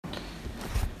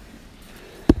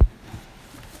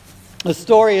The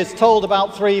story is told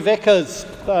about three vicars.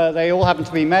 They all happen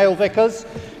to be male vicars,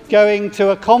 going to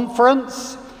a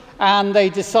conference, and they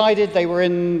decided they were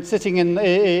sitting in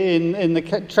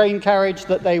the train carriage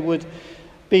that they would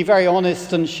be very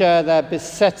honest and share their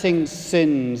besetting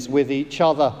sins with each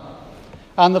other.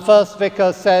 And the first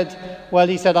vicar said,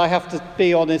 I have to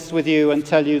be honest with you and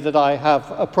tell you that I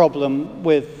have a problem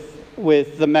with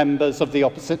the members of the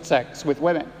opposite sex, with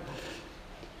women.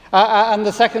 And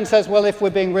the second says, if we're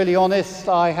being really honest,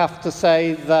 I have to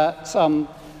say that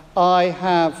I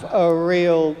have a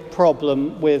real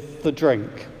problem with the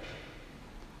drink.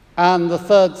 And the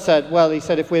third said,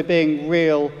 if we're being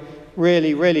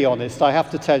really honest, I have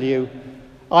to tell you,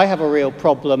 I have a real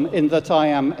problem in that I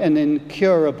am an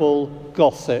incurable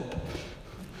gossip.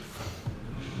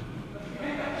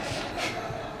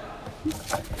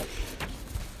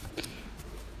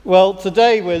 Well,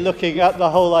 today we're looking at the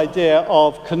whole idea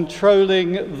of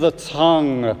controlling the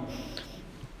tongue.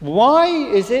 Why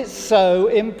is it so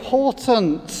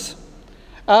important?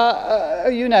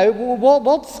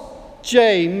 What's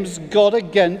James got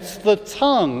against the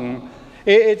tongue?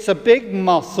 It's a big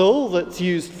muscle that's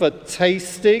used for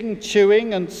tasting,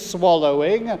 chewing, and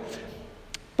swallowing.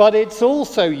 But it's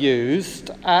also used,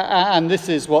 and this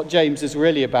is what James is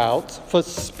really about, for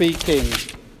speaking.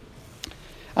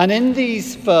 And in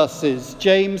these verses,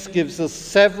 James gives us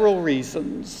several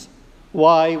reasons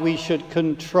why we should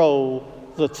control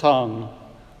the tongue.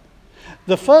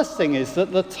 The first thing is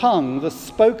that the tongue, the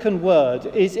spoken word,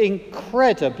 is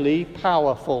incredibly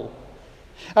powerful.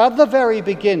 At the very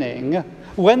beginning,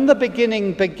 when the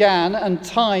beginning began and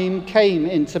time came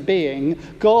into being,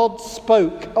 God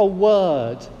spoke a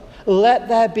word. Let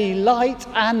there be light,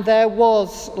 and there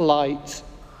was light.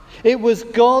 It was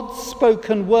God's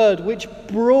spoken word which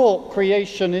brought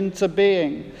creation into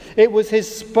being. It was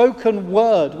his spoken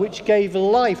word which gave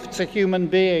life to human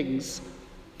beings.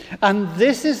 And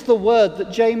this is the word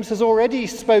that James has already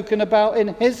spoken about in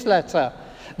his letter.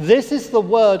 This is the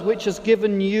word which has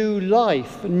given new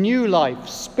life,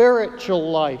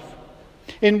 spiritual life.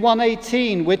 In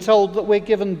 1:18, we're told that we're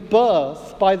given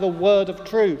birth by the word of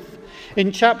truth.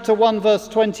 In chapter 1, verse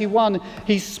 21,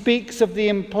 he speaks of the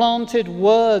implanted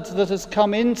word that has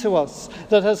come into us,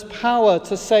 that has power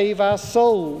to save our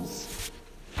souls.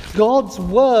 God's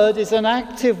word is an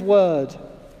active word.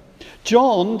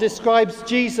 John describes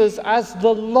Jesus as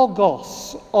the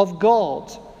Logos of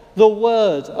God, the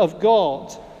Word of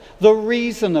God, the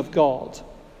reason of God.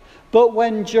 But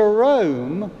when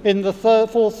Jerome, in the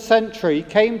 4th century,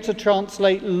 came to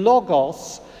translate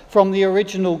Logos from the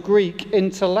original Greek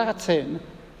into Latin,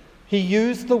 he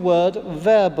used the word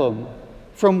verbum,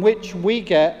 from which we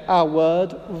get our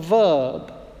word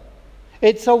verb.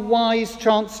 It's a wise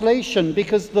translation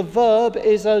because the verb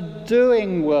is a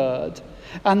doing word,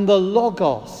 and the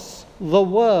Logos, the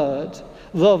word,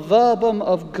 the verbum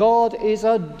of God, is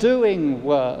a doing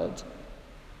word.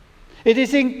 It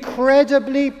is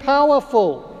incredibly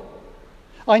powerful.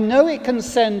 I know it can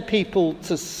send people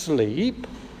to sleep,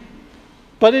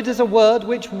 but it is a word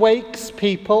which wakes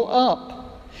people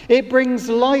up. It brings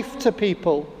life to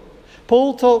people.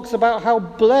 Paul talks about how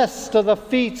blessed are the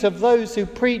feet of those who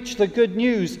preach the good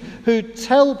news, who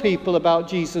tell people about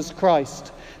Jesus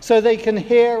Christ, so they can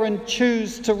hear and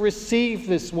choose to receive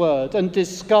this word and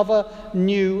discover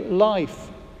new life.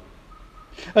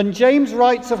 And James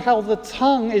writes of how the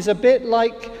tongue is a bit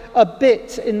like a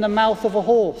bit in the mouth of a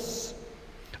horse.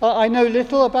 I know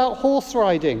little about horse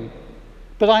riding,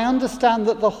 but I understand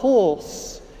that the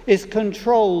horse is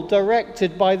controlled,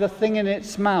 directed by the thing in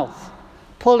its mouth,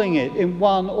 pulling it in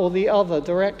one or the other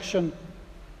direction.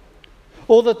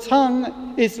 Or the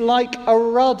tongue is like a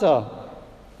rudder.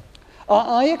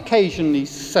 I occasionally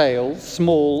sail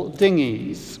small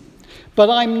dinghies,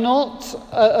 but I'm not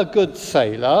a good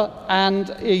sailor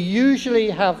and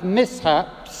usually have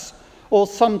mishaps or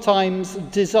sometimes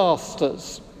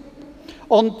disasters.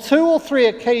 On 2 or 3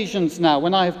 occasions now,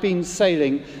 when I have been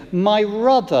sailing, my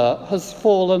rudder has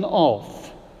fallen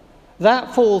off.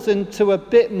 That falls into a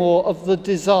bit more of the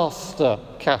disaster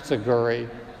category.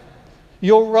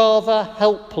 You're rather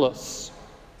helpless.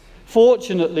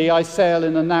 Fortunately, I sail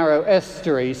in a narrow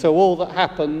estuary, so all that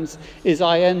happens is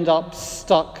I end up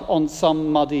stuck on some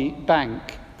muddy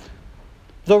bank.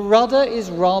 The rudder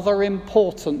is rather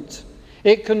important.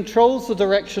 It controls the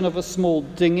direction of a small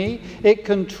dinghy. It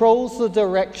controls the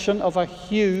direction of a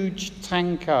huge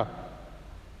tanker.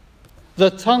 The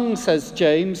tongue, says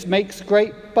James, makes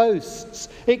great boasts.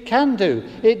 It can do.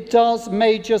 It does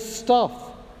major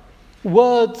stuff.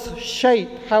 Words shape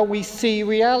how we see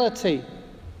reality.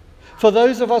 For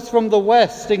those of us from the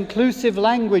West, inclusive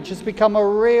language has become a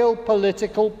real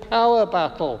political power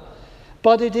battle.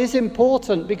 But it is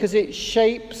important because it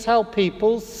shapes how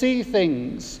people see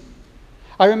things.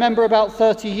 I remember about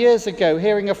 30 years ago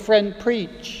hearing a friend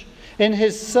preach. In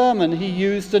his sermon, he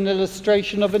used an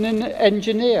illustration of an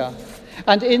engineer.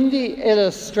 And in the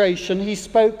illustration, he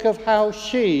spoke of how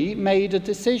she made a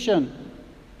decision.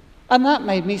 And that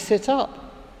made me sit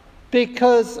up,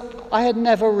 because I had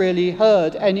never really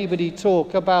heard anybody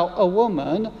talk about a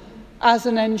woman as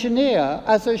an engineer,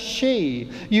 as a she.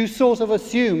 You sort of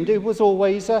assumed it was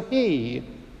always a he.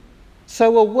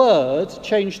 So a word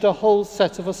changed a whole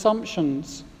set of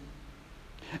assumptions.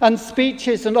 And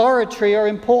speeches and oratory are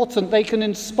important. They can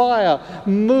inspire,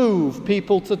 move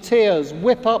people to tears,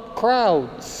 whip up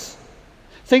crowds.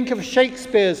 Think of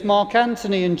Shakespeare's Mark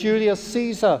Antony and Julius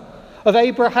Caesar, of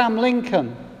Abraham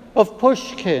Lincoln, of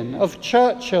Pushkin, of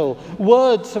Churchill.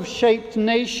 Words have shaped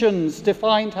nations,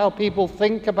 defined how people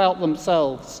think about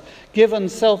themselves, given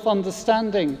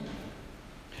self-understanding.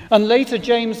 And later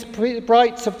James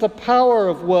writes of the power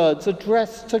of words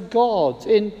addressed to God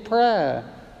in prayer.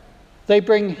 They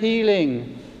bring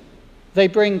healing, they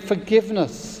bring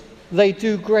forgiveness, they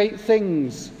do great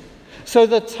things. So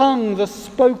the tongue, the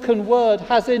spoken word,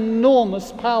 has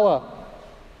enormous power.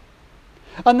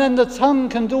 And then the tongue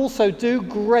can also do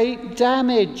great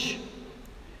damage.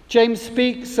 James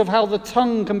speaks of how the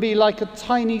tongue can be like a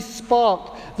tiny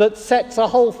spark that sets a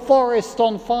whole forest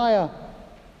on fire.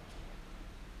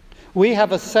 We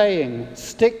have a saying,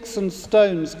 "Sticks and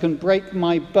stones can break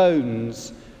my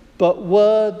bones, but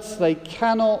words, they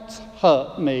cannot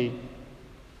hurt me."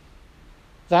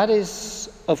 That is,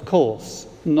 of course,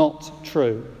 not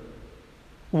true.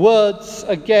 Words,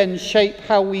 again, shape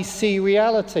how we see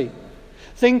reality.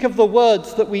 Think of the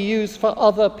words that we use for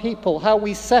other people, how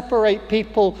we separate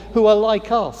people who are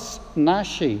like us,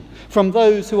 Nashi, from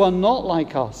those who are not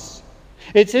like us.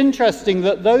 It's interesting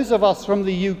that those of us from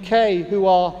the UK who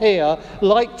are here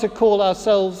like to call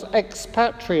ourselves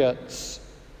expatriates.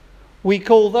 We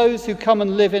call those who come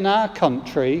and live in our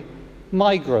country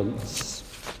migrants.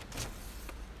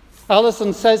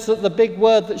 Alison says that the big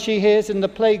word that she hears in the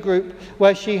playgroup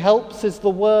where she helps is the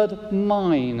word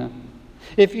mine.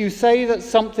 If you say that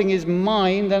something is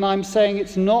mine, then I'm saying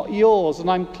it's not yours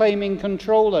and I'm claiming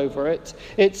control over it.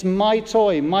 It's my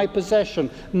toy, my possession,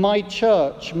 my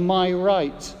church, my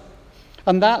right.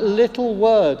 And that little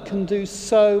word can do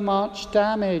so much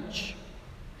damage.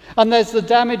 And there's the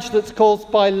damage that's caused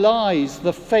by lies,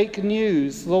 the fake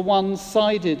news, the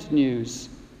one-sided news.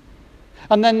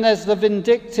 And then there's the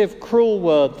vindictive, cruel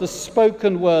word, the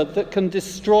spoken word that can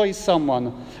destroy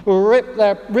someone, rip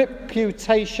their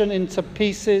reputation into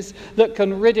pieces, that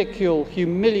can ridicule,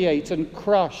 humiliate, and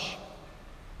crush.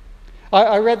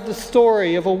 I read the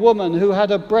story of a woman who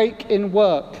had a break in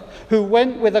work, who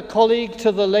went with a colleague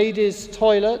to the ladies'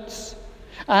 toilets,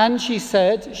 and she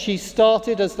said she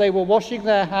started as they were washing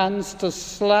their hands to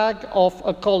slag off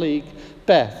a colleague,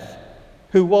 Beth,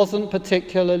 who wasn't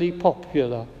particularly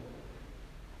popular.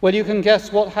 Well, you can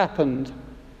guess what happened.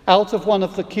 Out of one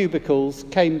of the cubicles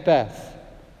came Beth.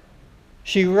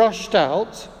 She rushed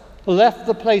out, left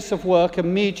the place of work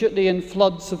immediately in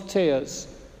floods of tears.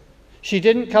 She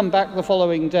didn't come back the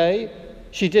following day.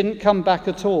 She didn't come back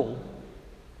at all.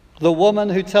 The woman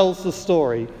who tells the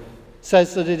story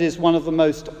says that it is one of the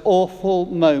most awful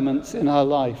moments in her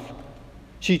life.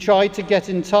 She tried to get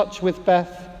in touch with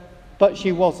Beth, but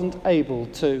she wasn't able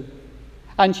to.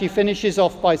 And she finishes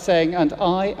off by saying, "And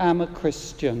I am a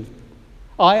Christian.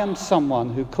 I am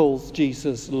someone who calls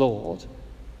Jesus Lord.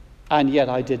 And yet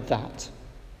I did that."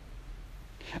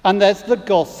 And there's the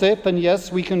gossip, and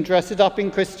yes, we can dress it up in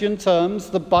Christian terms,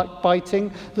 the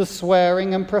backbiting, the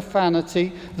swearing and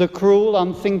profanity, the cruel,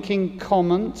 unthinking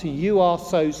comment, "You are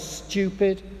so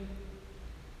stupid."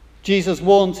 Jesus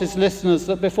warns his listeners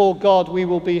that before God we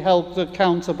will be held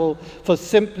accountable for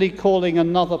simply calling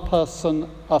another person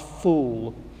a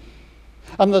fool.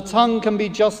 And the tongue can be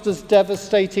just as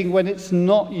devastating when it's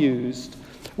not used,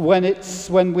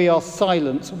 when we are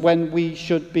silent, when we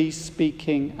should be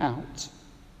speaking out.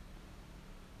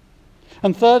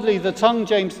 And thirdly, the tongue,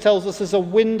 James tells us, is a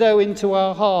window into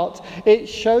our heart. It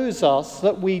shows us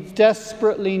that we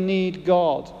desperately need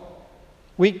God.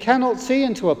 We cannot see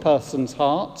into a person's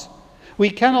heart. We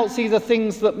cannot see the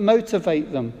things that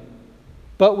motivate them,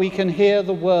 but we can hear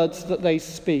the words that they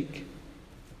speak.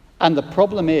 And the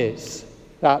problem is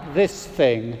that this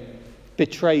thing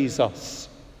betrays us.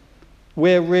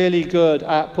 We're really good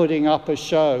at putting up a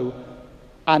show,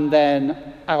 and then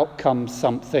out comes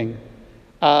something.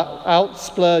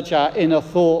 Outsplurge our inner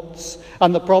thoughts.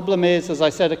 And the problem is, as I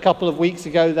said a couple of weeks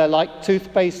ago, they're like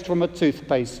toothpaste from a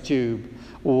toothpaste tube.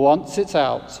 Once it's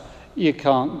out, you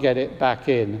can't get it back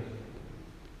in.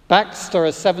 Baxter,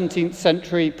 a 17th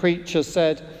century preacher,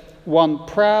 said, "One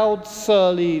proud,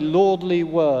 surly, lordly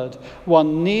word,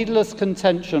 one needless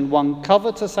contention, one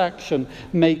covetous action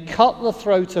may cut the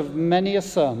throat of many a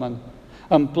sermon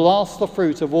and blast the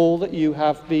fruit of all that you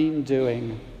have been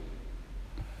doing."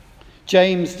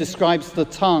 James describes the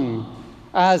tongue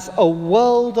as a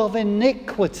world of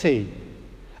iniquity,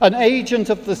 an agent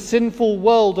of the sinful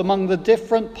world among the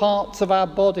different parts of our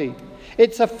body.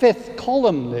 It's a fifth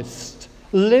columnist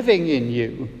living in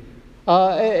you.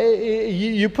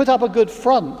 You put up a good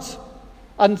front,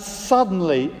 and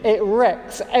suddenly it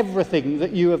wrecks everything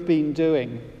that you have been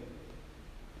doing.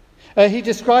 He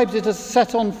describes it as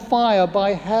set on fire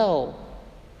by hell.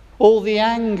 All the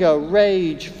anger,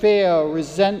 rage, fear,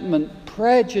 resentment,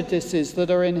 prejudices that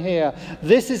are in here.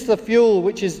 This is the fuel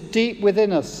which is deep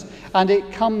within us, and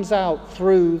it comes out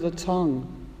through the tongue.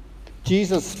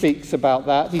 Jesus speaks about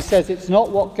that. He says it's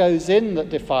not what goes in that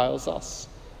defiles us,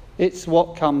 it's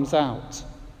what comes out.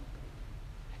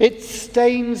 It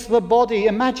stains the body.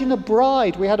 Imagine a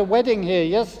bride. We had a wedding here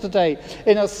yesterday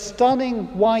in a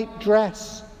stunning white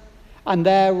dress, and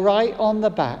there right on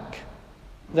the back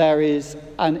there is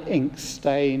an ink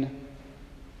stain.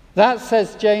 That,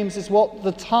 says James, is what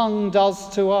the tongue does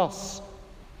to us.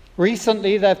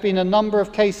 Recently, there have been a number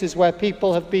of cases where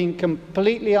people have been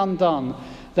completely undone,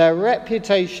 their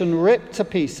reputation ripped to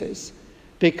pieces,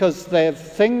 because they have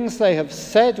things they have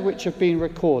said which have been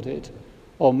recorded,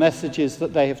 or messages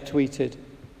that they have tweeted.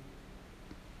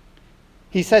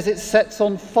 He says it sets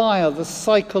on fire the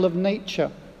cycle of nature.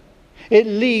 It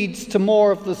leads to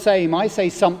more of the same. I say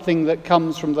something that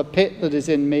comes from the pit that is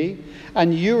in me,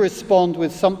 and you respond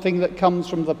with something that comes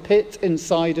from the pit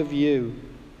inside of you.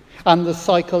 And the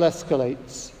cycle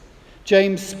escalates.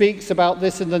 James speaks about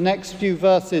this in the next few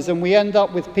verses, and we end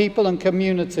up with people and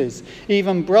communities,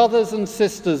 even brothers and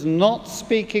sisters, not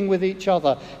speaking with each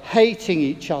other, hating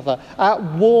each other, at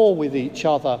war with each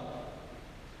other.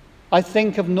 I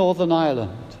think of Northern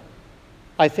Ireland.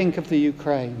 I think of the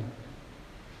Ukraine.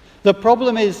 The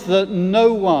problem is that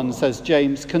no one, says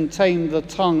James, can tame the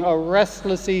tongue, a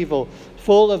restless evil,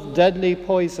 full of deadly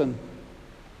poison.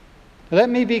 Let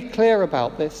me be clear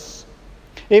about this.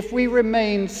 If we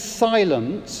remain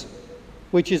silent,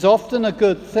 which is often a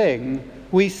good thing,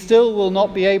 we still will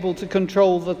not be able to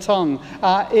control the tongue.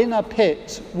 Our inner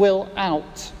pit will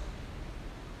out.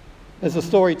 There's a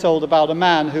story told about a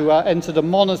man who entered a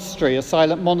monastery, a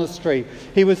silent monastery.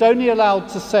 He was only allowed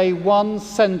to say one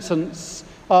sentence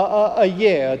a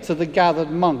year to the gathered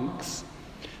monks.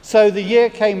 So the year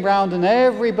came round and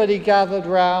everybody gathered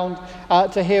round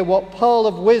to hear what pearl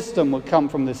of wisdom would come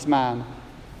from this man.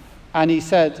 And he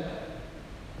said,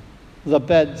 "The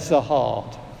beds are hard."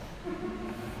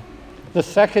 The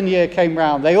second year came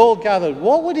round. They all gathered.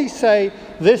 What would he say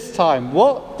this time?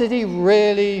 What did he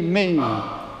really mean?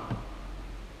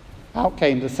 Out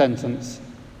came the sentence,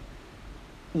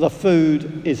 "The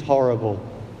food is horrible."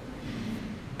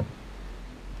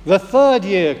 The third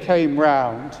year came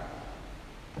round.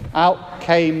 Out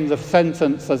came the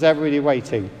sentence as everybody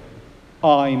waiting,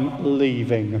 "I'm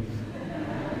leaving."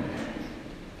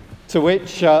 To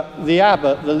which the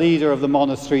abbot, the leader of the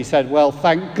monastery, said, "Well,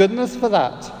 thank goodness for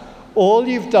that. All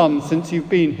you've done since you've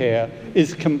been here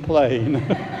is complain."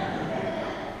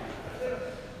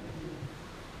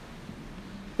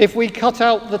 If we cut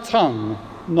out the tongue,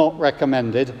 not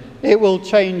recommended, it will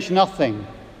change nothing.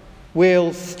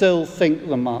 We'll still think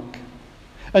the muck.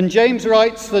 And James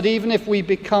writes that even if we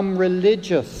become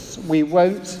religious, we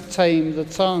won't tame the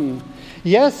tongue.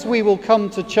 Yes, we will come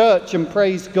to church and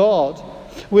praise God.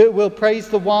 We'll praise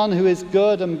the one who is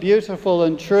good and beautiful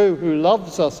and true, who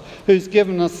loves us, who's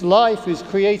given us life, who's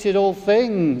created all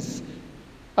things.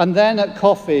 And then at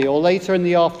coffee or later in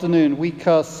the afternoon, we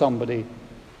curse somebody.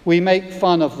 We make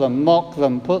fun of them, mock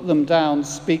them, put them down,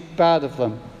 speak bad of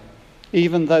them.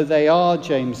 Even though they are,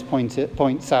 James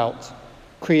points out,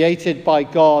 created by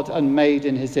God and made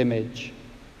in his image.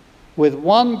 With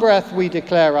one breath we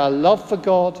declare our love for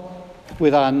God.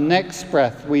 With our next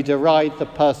breath we deride the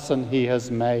person he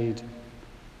has made.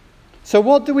 So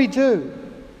what do we do?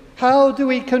 How do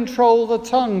we control the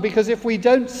tongue? Because if we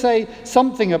don't say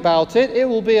something about it, it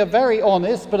will be a very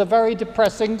honest but a very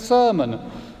depressing sermon.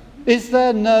 Is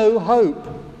there no hope?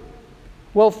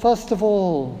 Well, first of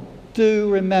all, do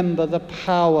remember the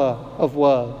power of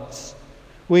words.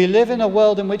 We live in a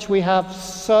world in which we have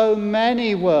so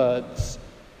many words,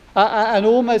 and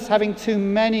almost having too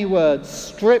many words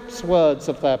strips words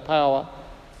of their power.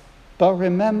 But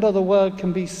remember, the word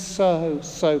can be so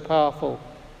powerful.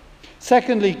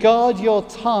 Secondly, guard your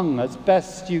tongue as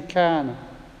best you can.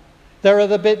 There are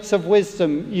the bits of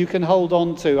wisdom you can hold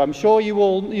on to. I'm sure you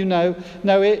all,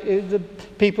 the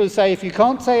people say if you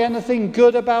can't say anything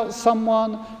good about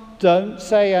someone, don't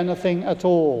say anything at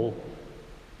all.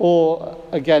 Or,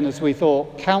 again, as we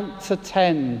thought, count to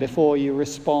 10 before you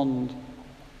respond.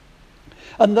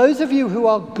 And those of you who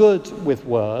are good with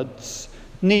words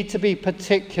need to be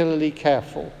particularly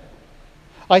careful.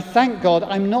 I thank God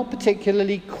I'm not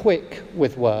particularly quick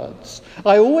with words.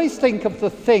 I always think of the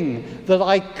thing that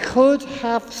I could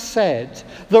have said,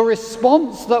 the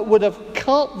response that would have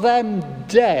cut them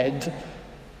dead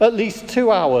at least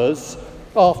 2 hours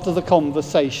after the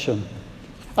conversation.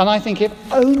 And I think if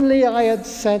only I had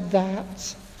said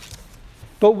that.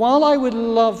 But while I would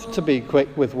love to be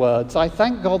quick with words, I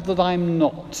thank God that I'm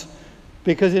not,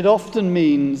 because it often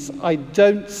means I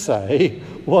don't say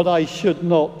what I should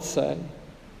not say.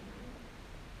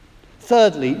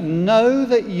 Thirdly, know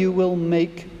that you will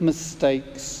make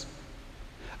mistakes.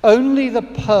 Only the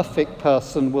perfect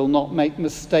person will not make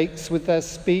mistakes with their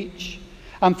speech.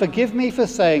 And forgive me for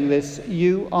saying this,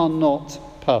 you are not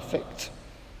perfect.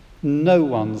 No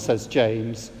one, says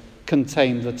James, can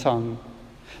tame the tongue.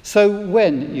 So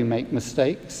when you make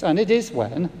mistakes, and it is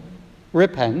when,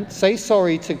 repent, say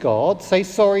sorry to God, say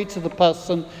sorry to the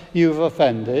person you've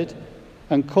offended,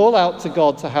 and call out to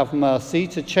God to have mercy,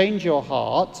 to change your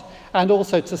heart, and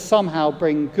also to somehow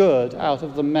bring good out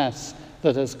of the mess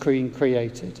that has been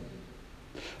created.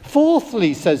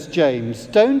 Fourthly, says James,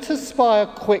 don't aspire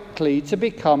quickly to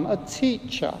become a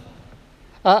teacher.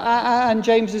 And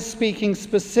James is speaking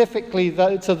specifically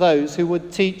to those who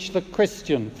would teach the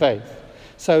Christian faith.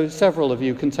 So several of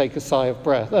you can take a sigh of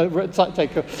breath,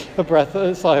 take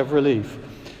a sigh of relief.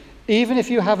 Even if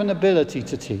you have an ability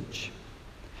to teach,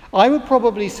 I would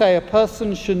probably say a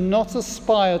person should not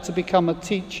aspire to become a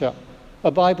teacher, a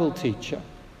Bible teacher,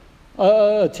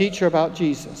 a teacher about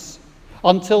Jesus,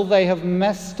 until they have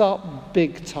messed up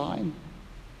big time,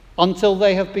 until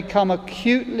they have become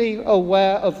acutely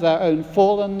aware of their own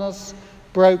fallenness,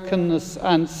 brokenness,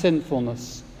 and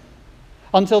sinfulness,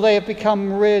 until they have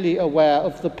become really aware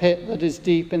of the pit that is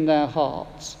deep in their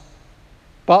hearts,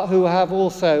 but who have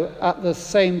also at the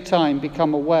same time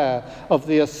become aware of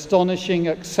the astonishing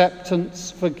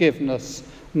acceptance, forgiveness,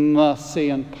 mercy,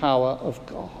 and power of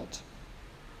God.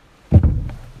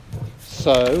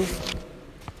 So,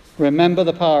 remember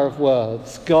the power of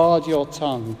words. Guard your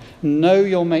tongue. Know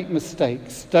you'll make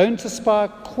mistakes. Don't aspire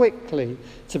quickly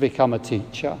to become a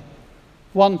teacher.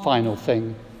 One final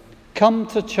thing. Come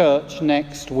to church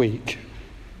next week,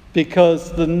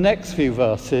 because the next few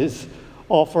verses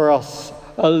offer us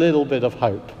a little bit of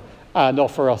hope and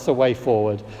offer us a way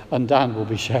forward, and Dan will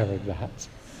be sharing that.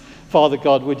 Father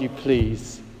God, would you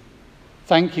please,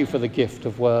 thank you for the gift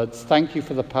of words. Thank you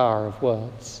for the power of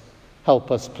words.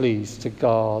 Help us, please, to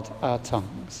guard our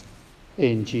tongues.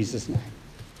 In Jesus' name,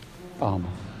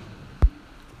 amen.